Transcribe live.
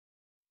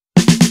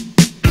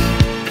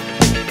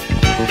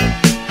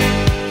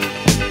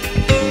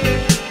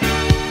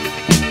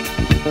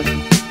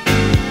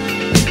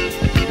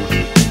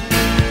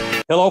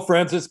Hello,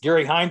 friends. It's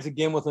Gary Hines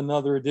again with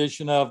another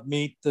edition of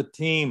Meet the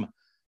Team.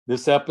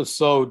 This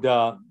episode,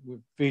 we're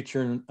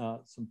featuring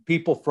some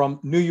people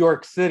from New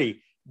York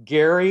City,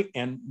 Gary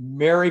and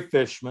Mary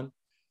Fishman,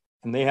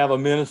 and they have a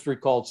ministry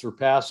called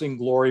Surpassing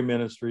Glory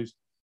Ministries,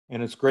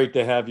 and it's great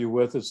to have you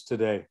with us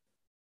today.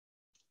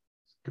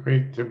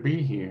 Great to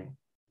be here.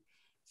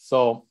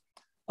 So,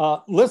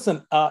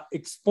 listen,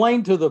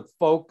 explain to the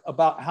folk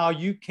about how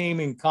you came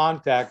in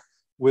contact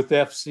with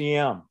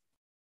FCM.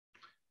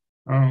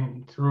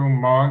 Through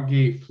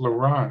Margie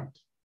Florent.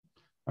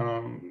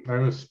 I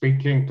was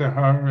speaking to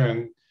her,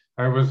 and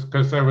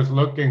because I was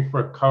looking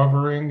for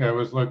covering, I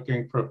was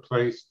looking for a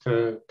place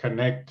to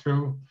connect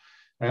to,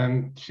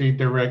 and she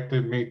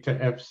directed me to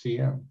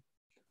FCM.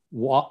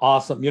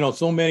 Awesome. You know,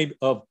 so many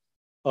of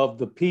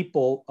the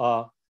people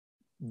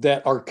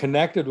that are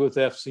connected with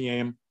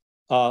FCM,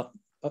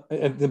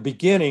 at the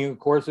beginning, of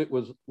course, it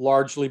was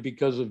largely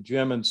because of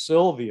Jim and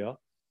Sylvia,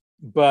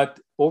 but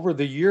over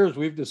the years,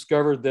 we've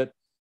discovered that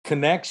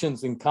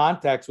connections and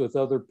contacts with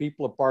other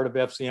people a part of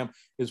FCM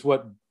is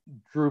what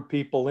drew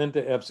people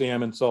into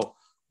FCM. And so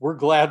we're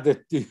glad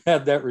that you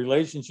had that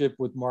relationship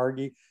with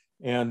Margie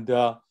and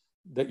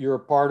that you're a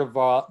part of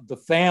the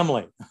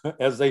family,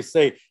 as they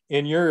say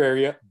in your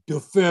area, the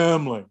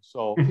family.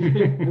 So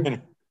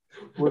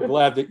we're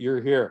glad that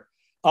you're here.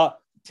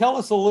 Tell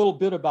us a little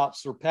bit about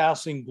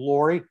Surpassing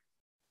Glory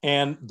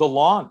and the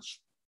launch.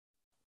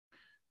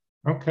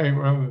 Okay,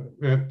 well,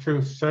 they're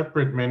two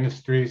separate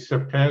ministries.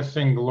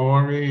 Surpassing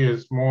Glory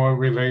is more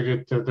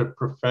related to the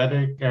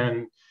prophetic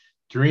and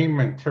dream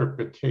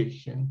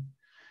interpretation.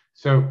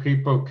 So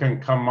people can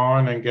come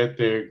on and get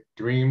their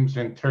dreams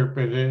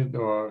interpreted,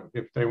 or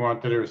if they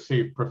wanted to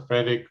receive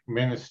prophetic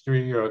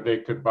ministry, or they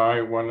could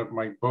buy one of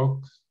my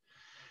books.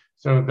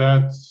 So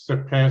that's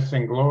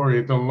Surpassing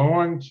Glory. The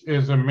launch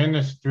is a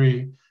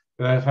ministry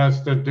that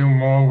has to do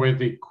more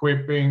with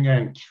equipping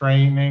and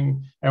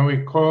training. And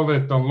we call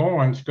it the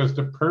launch because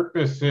the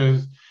purpose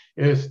is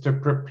to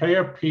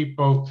prepare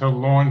people to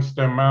launch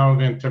them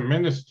out into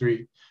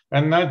ministry,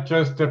 and not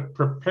just to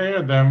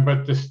prepare them,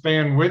 but to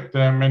stand with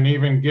them and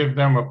even give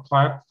them a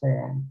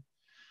platform.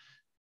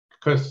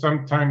 Because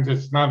sometimes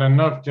it's not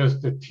enough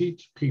just to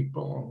teach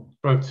people,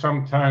 but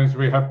sometimes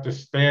we have to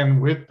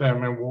stand with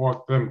them and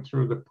walk them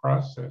through the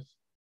process.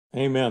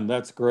 Amen.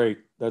 That's great.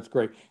 That's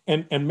great.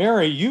 And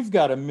Mary, you've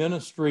got a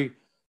ministry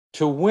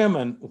to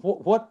women.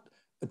 What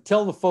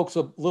tell the folks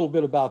a little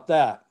bit about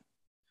that.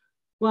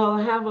 Well,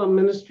 I have a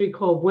ministry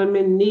called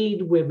Women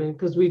Need Women,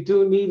 because we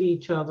do need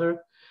each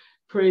other.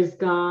 Praise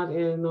God.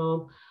 And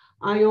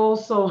I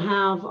also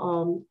have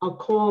a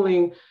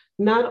calling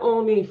not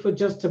only for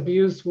just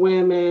abused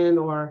women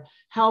or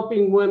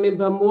helping women,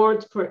 but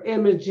more for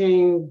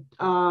imaging,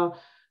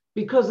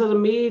 because of the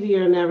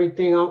media and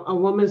everything, a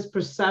woman's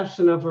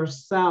perception of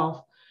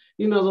herself.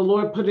 You know, the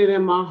Lord put it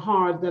in my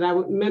heart that I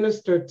would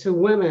minister to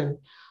women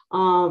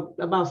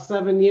about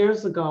 7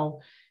 years ago.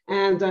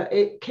 And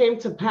it came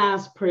to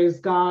pass,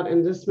 praise God,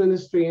 and this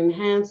ministry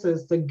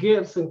enhances the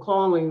gifts and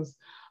callings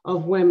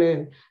of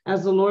women.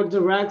 As the Lord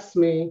directs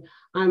me,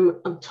 I'm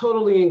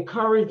totally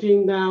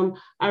encouraging them.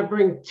 I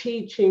bring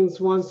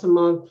teachings once a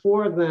month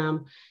for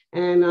them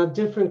and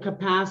different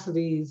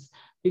capacities,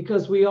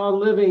 because we are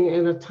living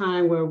in a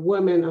time where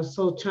women are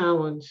so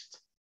challenged.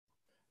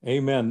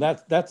 Amen.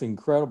 That's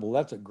incredible.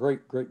 That's a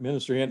great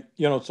ministry. And,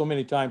 you know, so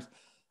many times,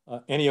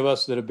 any of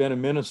us that have been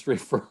in ministry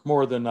for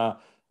more than a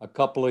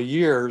couple of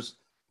years,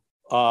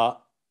 I've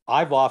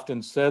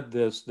often said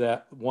this,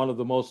 that one of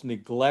the most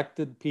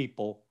neglected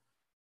people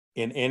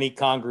in any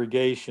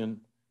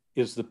congregation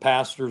is the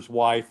pastor's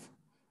wife.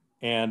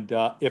 And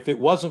if it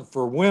wasn't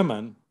for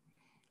women,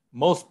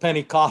 most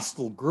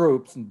Pentecostal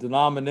groups and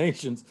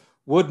denominations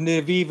wouldn't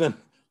have even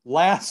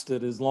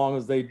lasted as long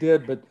as they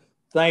did. But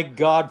thank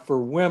God for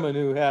women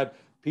who had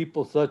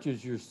people such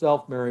as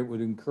yourself, Mary,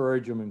 would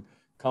encourage them and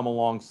come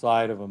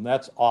alongside of them.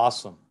 That's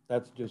awesome.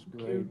 That's just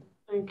great.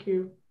 Thank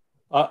you.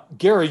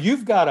 Gary,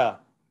 you've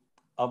got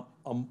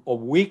a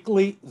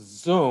weekly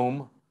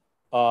Zoom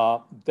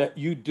that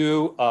you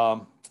do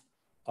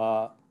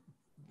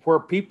where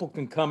people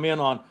can come in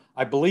on,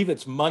 I believe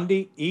it's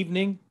Monday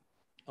evening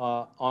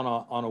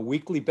on a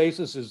weekly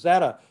basis. Is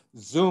that a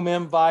Zoom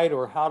invite,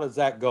 or how does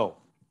that go?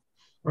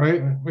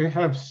 Right, we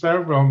have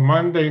several.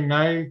 Monday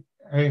night,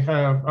 we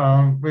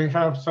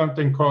have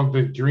something called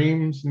the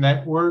Dreams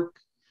Network,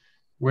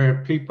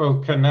 where people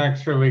can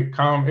actually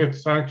come.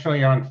 It's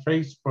actually on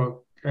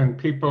Facebook, and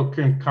people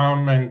can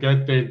come and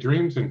get their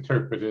dreams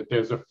interpreted.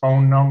 There's a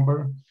phone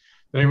number.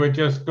 They would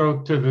just go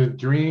to the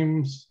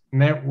Dreams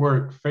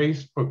Network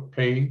Facebook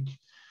page,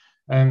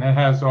 and it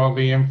has all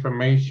the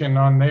information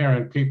on there,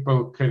 and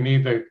people can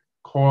either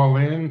call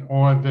in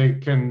or they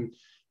can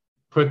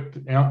go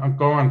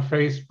on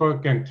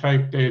Facebook and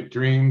type their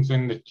dreams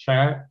in the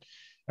chat.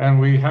 And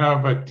we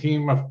have a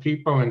team of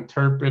people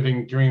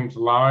interpreting dreams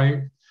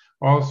live.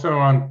 Also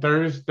on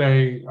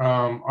Thursday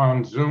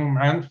on Zoom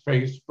and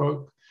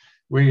Facebook,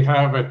 we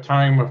have a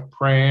time of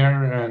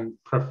prayer and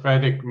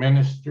prophetic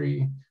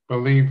ministry,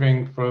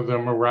 believing for the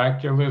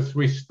miraculous.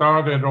 We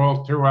started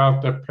all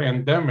throughout the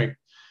pandemic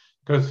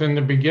because in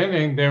the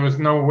beginning there was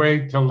no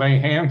way to lay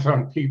hands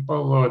on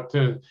people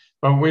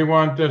but we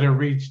wanted to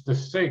reach the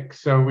sick.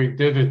 So we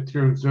did it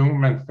through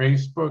Zoom and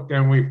Facebook,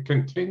 and we've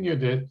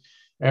continued it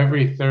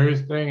every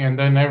Thursday. And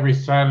then every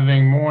Saturday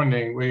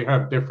morning, we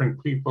have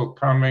different people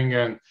coming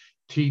and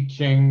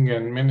teaching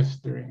and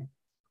ministering.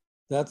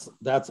 That's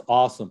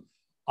awesome.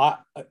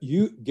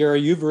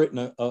 Gary, you've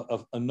written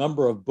a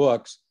number of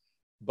books,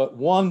 but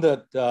one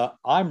that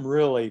I'm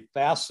really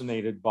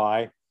fascinated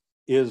by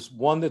is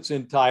one that's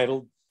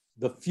entitled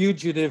The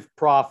Fugitive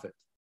Prophet.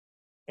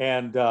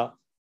 And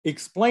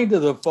explain to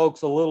the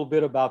folks a little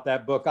bit about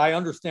that book. I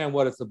understand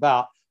what it's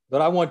about,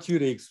 but I want you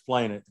to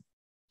explain it.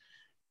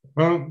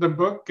 Well, the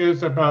book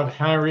is about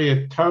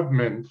Harriet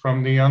Tubman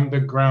from the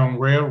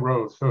Underground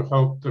Railroad, who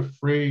helped to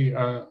free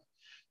a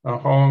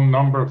whole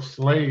number of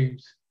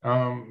slaves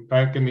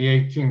back in the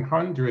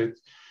 1800s.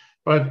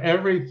 But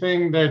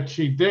everything that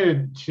she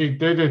did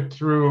it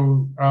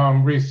through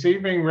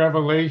receiving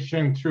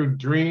revelation through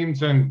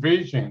dreams and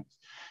visions.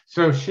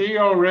 So she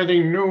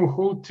already knew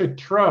who to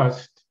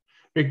trust,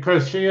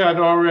 because she had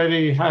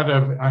already had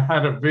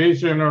a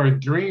vision or a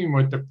dream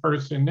with the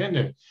person in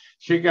it.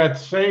 She got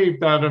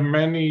saved out of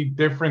many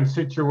different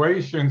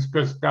situations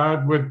because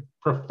God would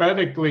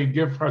prophetically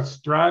give her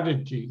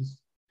strategies.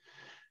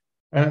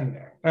 And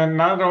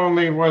not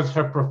only was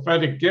her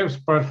prophetic gifts,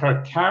 but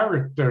her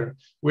character,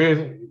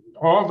 with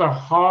all the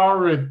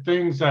horrid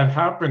things that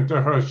happened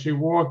to her, she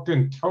walked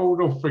in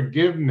total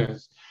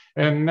forgiveness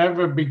and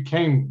never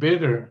became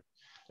bitter.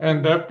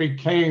 And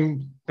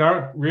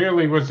that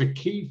really was a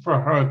key for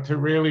her to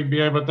really be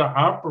able to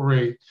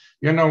operate.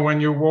 You know, when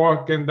you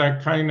walk in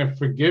that kind of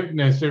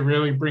forgiveness, it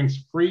really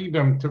brings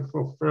freedom to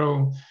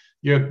fulfill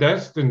your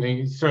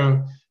destiny.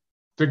 So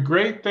the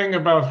great thing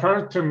about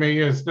her to me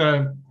is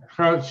that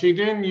she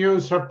didn't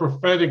use her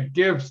prophetic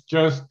gifts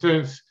just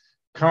to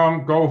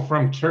go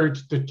from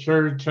church to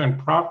church and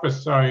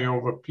prophesy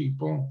over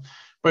people,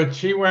 but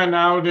she went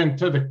out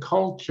into the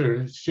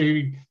culture.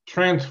 She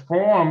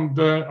transformed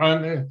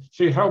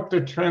she helped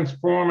to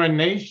transform a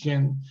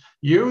nation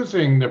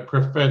using the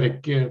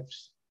prophetic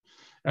gifts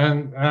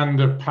and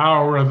the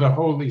power of the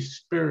Holy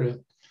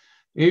Spirit.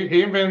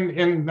 Even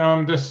in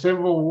the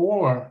Civil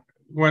War,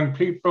 when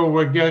people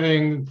were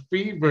getting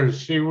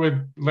fevers, she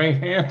would lay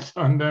hands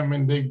on them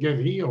and they'd get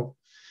healed.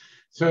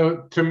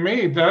 So to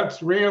me,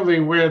 that's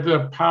really where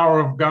the power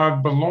of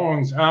God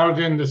belongs, out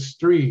in the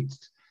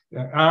streets,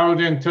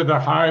 out into the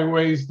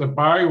highways, the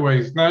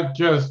byways, not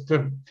just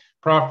to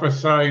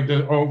prophesy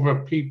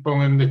over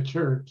people in the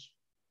church.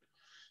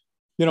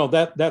 You know,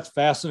 that's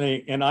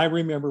fascinating. And I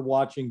remember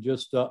watching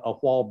just a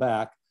while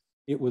back,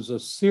 it was a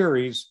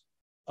series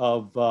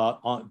of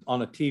on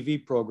a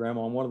TV program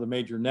on one of the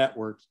major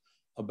networks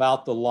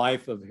about the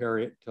life of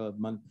Harriet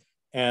Tubman.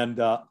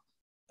 And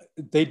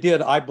they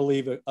did, I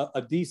believe,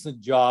 a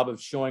decent job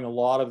of showing a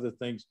lot of the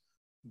things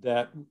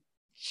that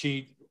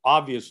she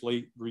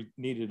obviously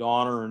needed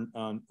honor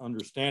and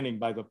understanding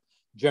by the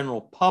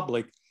general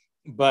public.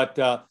 But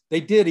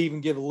they did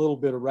even give a little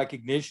bit of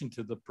recognition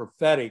to the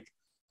prophetic.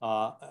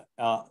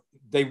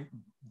 They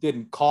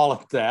didn't call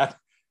it that,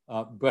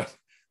 but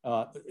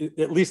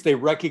at least they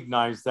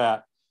recognized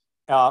that.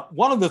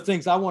 One of the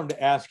things I wanted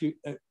to ask you,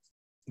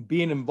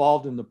 being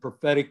involved in the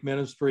prophetic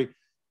ministry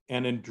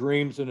and in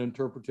dreams and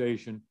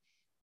interpretation,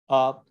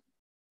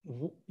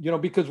 you know,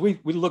 because we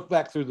look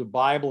back through the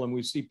Bible and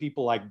we see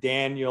people like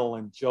Daniel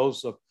and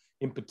Joseph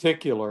in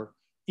particular,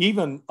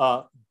 even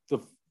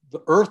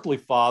the earthly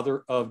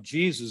father of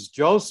Jesus,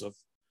 Joseph,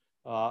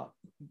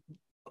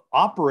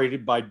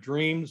 operated by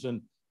dreams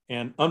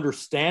and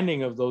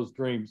understanding of those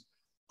dreams.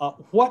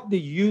 What do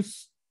you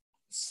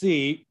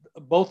see,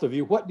 both of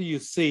you, what do you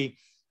see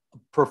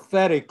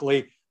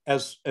prophetically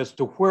as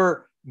to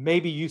where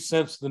maybe you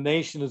sense the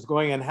nation is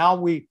going, and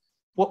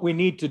what we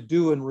need to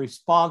do in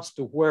response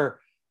to where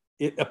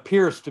it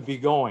appears to be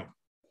going?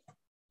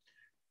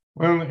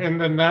 Well, in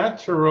the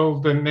natural,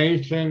 the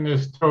nation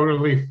is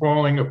totally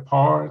falling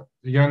apart.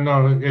 You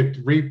know, it's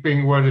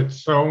reaping what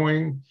it's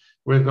sowing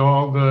with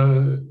all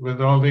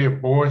the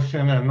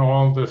abortion and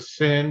all the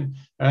sin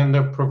and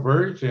the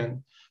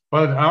perversion.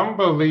 But I'm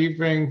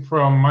believing for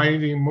a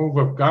mighty move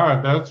of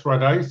God. That's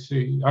what I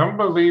see. I'm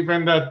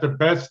believing that the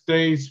best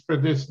days for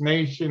this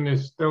nation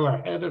is still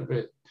ahead of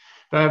it.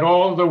 That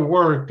all the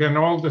work and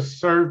all the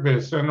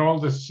service and all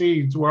the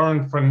seeds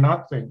weren't for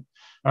nothing.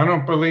 I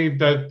don't believe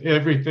that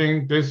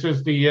this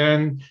is the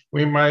end.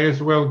 We might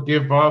as well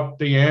give up.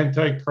 The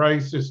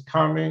Antichrist is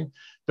coming.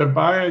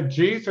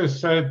 Jesus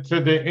said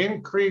to the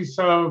increase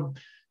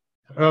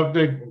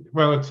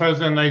it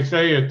says in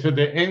Isaiah, to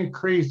the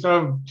increase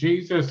of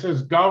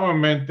Jesus's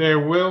government, there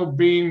will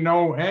be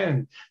no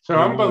end. So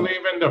I'm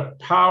believing the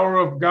power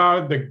of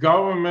God, the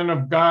government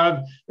of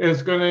God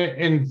is going to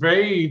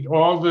invade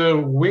all the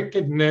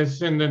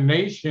wickedness in the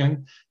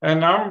nation.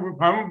 And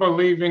I'm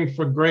believing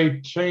for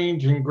great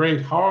change and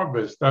great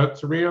harvest.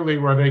 That's really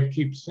what I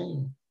keep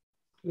seeing.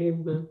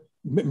 Amen.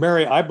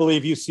 Mary, I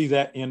believe you see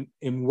that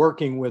in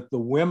working with the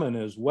women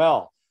as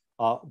well.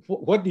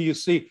 What do you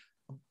see?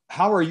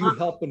 How are you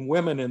helping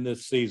women in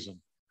this season?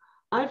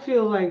 I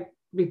feel like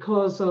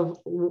because of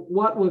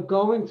what we're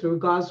going through,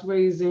 God's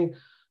raising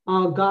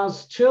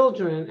God's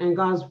children and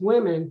God's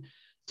women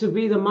to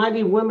be the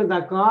mighty women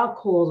that God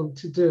called them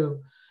to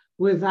do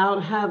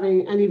without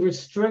having any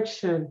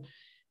restriction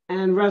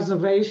and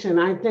reservation.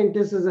 I think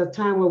this is a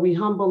time where we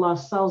humble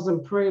ourselves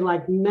and pray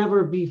like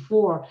never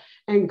before.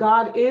 And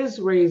God is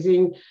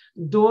raising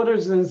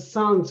daughters and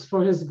sons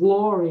for his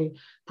glory.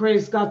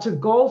 Praise God, to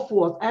go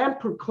forth and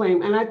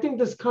proclaim. And I think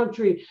this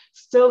country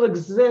still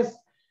exists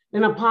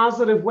in a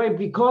positive way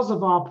because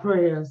of our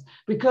prayers,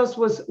 because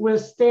we're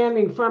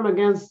standing firm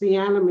against the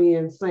enemy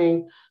and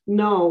saying,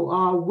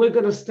 no, we're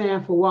going to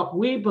stand for what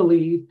we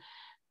believe.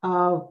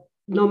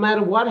 No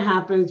matter what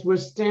happens, we're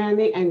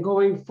standing and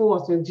going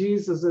forth in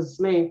Jesus'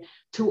 name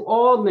to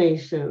all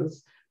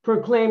nations,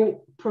 proclaiming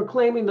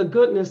the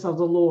goodness of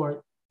the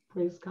Lord.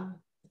 Praise God.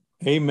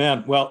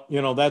 Amen. Well,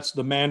 that's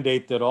the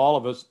mandate that all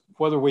of us,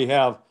 whether we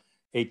have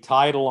a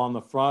title on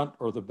the front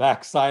or the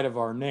back side of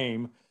our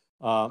name,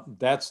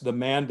 that's the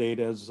mandate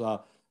as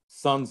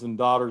sons and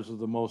daughters of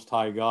the Most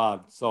High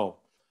God. So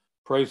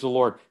praise the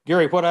Lord.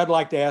 Gary, what I'd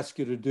like to ask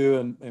you to do,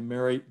 and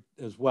Mary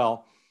as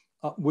well,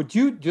 would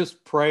you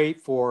just pray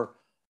for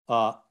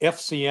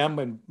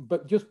FCM,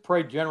 but just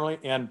pray generally?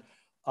 And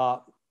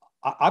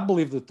I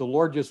believe that the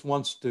Lord just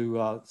wants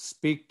to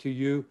speak to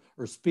you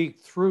or speak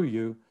through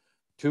you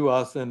to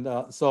us. And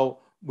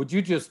so would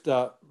you just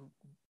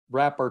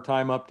wrap our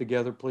time up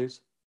together, please?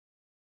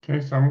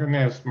 Okay, so I'm going to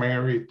ask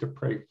Mary to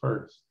pray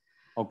first.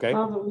 Okay.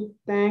 Father, we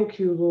thank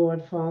you,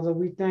 Lord, Father.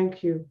 We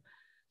thank you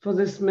for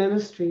this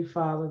ministry,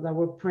 Father, that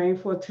we're praying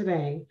for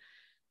today.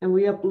 And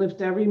we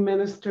uplift every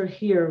minister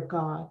here,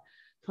 God.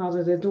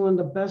 Father, they're doing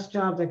the best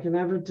job they can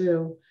ever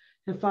do.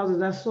 And Father,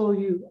 that's all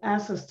you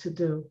ask us to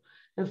do.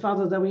 And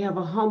Father, that we have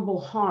a humble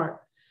heart.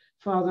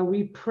 Father,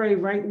 we pray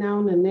right now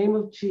in the name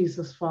of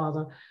Jesus,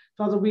 Father.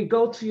 Father, we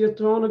go to your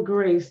throne of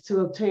grace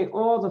to obtain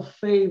all the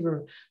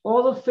favor.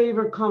 All the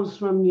favor comes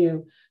from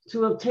you,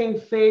 to obtain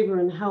favor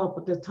and help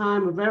at the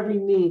time of every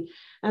need.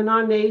 And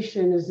our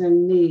nation is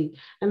in need.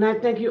 And I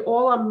thank you,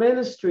 all our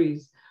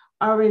ministries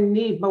are in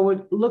need, but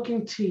we're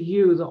looking to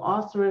you, the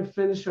author and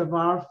finisher of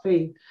our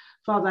faith.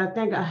 Father, I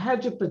thank a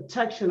hedge of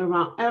protection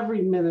around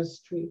every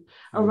ministry,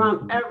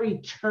 around every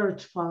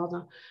church,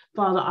 Father.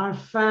 Father, our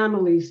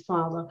families,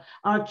 Father,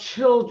 our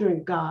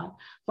children, God.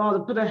 Father,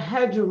 put a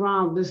hedge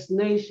around this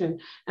nation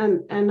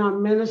and our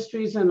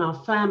ministries and our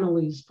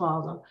families,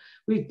 Father.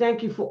 We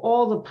thank you for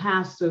all the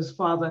pastors,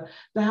 Father,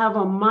 that have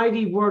a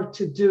mighty work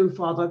to do,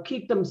 Father.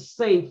 Keep them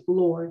safe,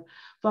 Lord.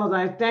 Father,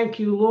 I thank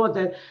you, Lord,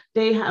 that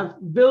they have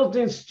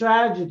built-in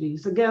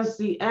strategies against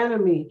the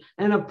enemy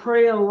and a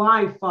prayer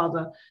life,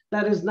 Father,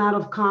 that is not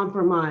of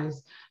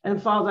compromise.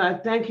 And Father, I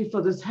thank you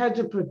for this hedge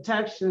of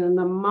protection in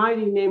the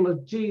mighty name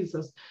of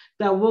Jesus,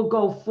 that will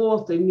go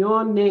forth in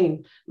your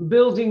name,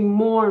 building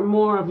more and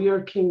more of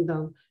your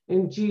kingdom.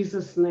 In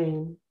Jesus'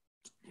 name.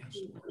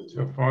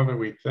 So, Father,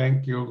 we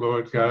thank you,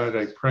 Lord God.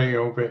 I pray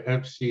over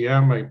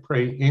FCM. I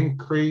pray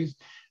increase.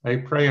 I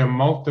pray a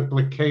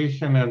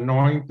multiplication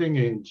anointing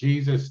in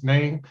Jesus'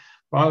 name.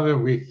 Father,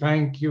 we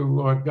thank you,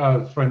 Lord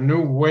God, for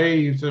new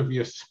waves of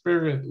your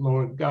spirit,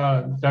 Lord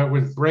God, that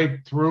would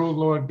break through,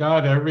 Lord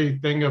God,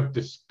 everything of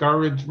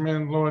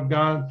discouragement, Lord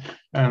God,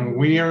 and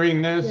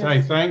weariness. Yes. I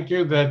thank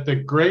you that the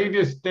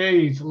greatest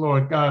days,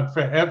 Lord God,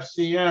 for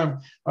FCM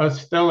are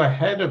still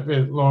ahead of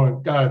it,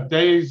 Lord God,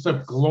 days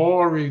of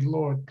glory,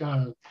 Lord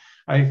God.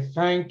 I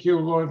thank you,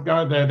 Lord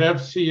God, that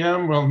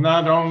FCM will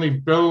not only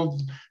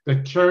build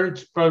the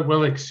church, but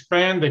will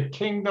expand the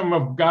kingdom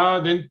of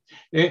God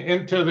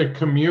into the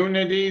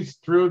communities,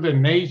 through the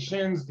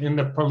nations, in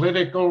the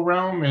political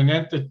realm and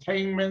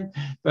entertainment,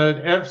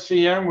 that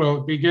FCM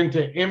will begin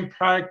to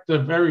impact the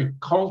very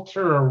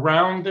culture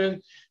around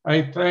it.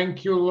 I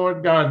thank you,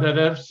 Lord God, that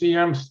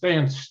FCM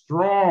stands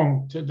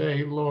strong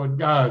today, Lord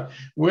God,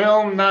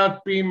 will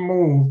not be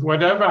moved.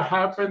 Whatever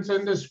happens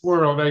in this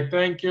world, I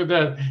thank you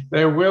that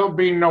there will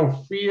be no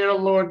fear,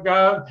 Lord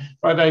God,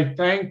 but I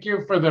thank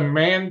you for the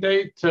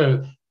mandate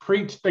to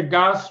preach the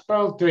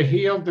gospel, to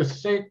heal the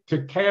sick,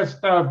 to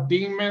cast out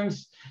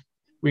demons.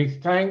 We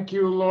thank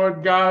you,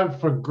 Lord God,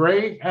 for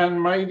great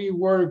and mighty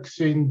works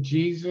in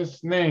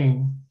Jesus'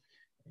 name.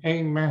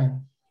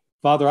 Amen.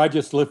 Father, I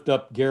just lift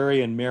up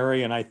Gary and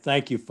Mary, and I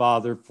thank you,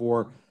 Father,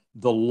 for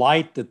the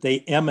light that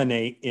they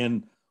emanate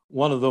in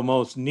one of the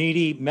most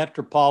needy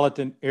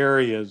metropolitan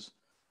areas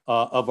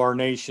of our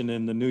nation,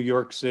 in the New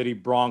York City,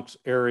 Bronx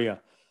area.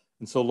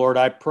 And so, Lord,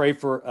 I pray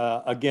for,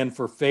 again,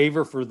 for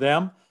favor for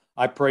them.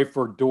 I pray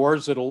for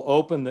doors that'll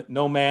open that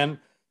no man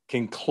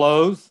can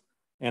close,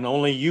 and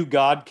only you,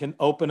 God, can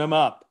open them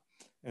up.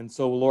 And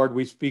so, Lord,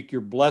 we speak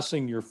your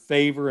blessing, your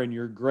favor, and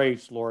your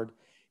grace, Lord,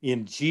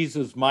 in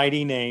Jesus'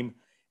 mighty name.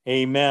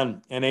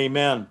 Amen and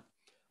amen.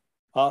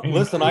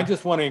 Listen, I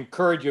just want to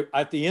encourage you,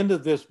 at the end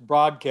of this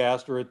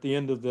broadcast, or at the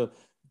end of the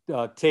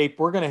tape,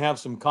 we're going to have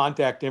some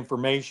contact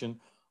information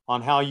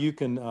on how you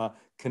can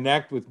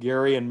connect with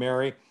Gary and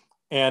Mary.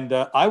 And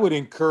I would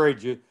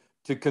encourage you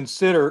to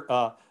consider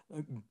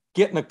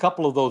getting a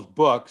couple of those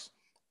books.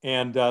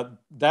 and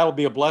that'll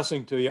be a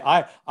blessing to you.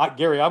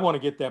 Gary, I want to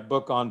get that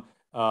book on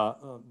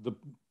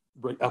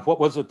what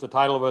was it? The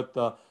title of it,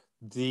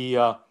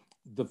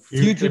 the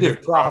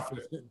Fugitive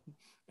Prophet,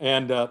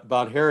 and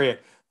about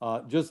Harriet.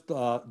 Just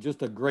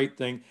a great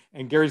thing.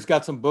 And Gary's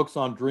got some books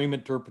on dream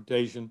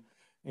interpretation,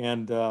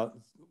 and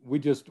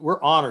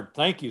we're honored.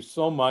 Thank you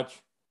so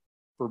much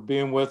for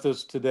being with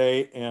us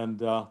today. And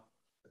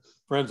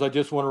friends, I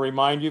just want to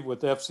remind you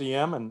with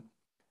FCM, and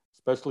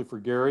especially for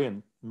Gary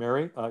and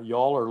Mary,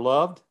 y'all are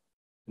loved,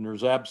 and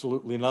there's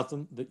absolutely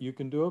nothing that you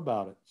can do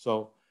about it.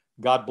 So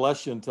God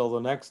bless you until the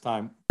next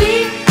time.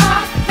 We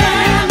are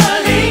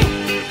family.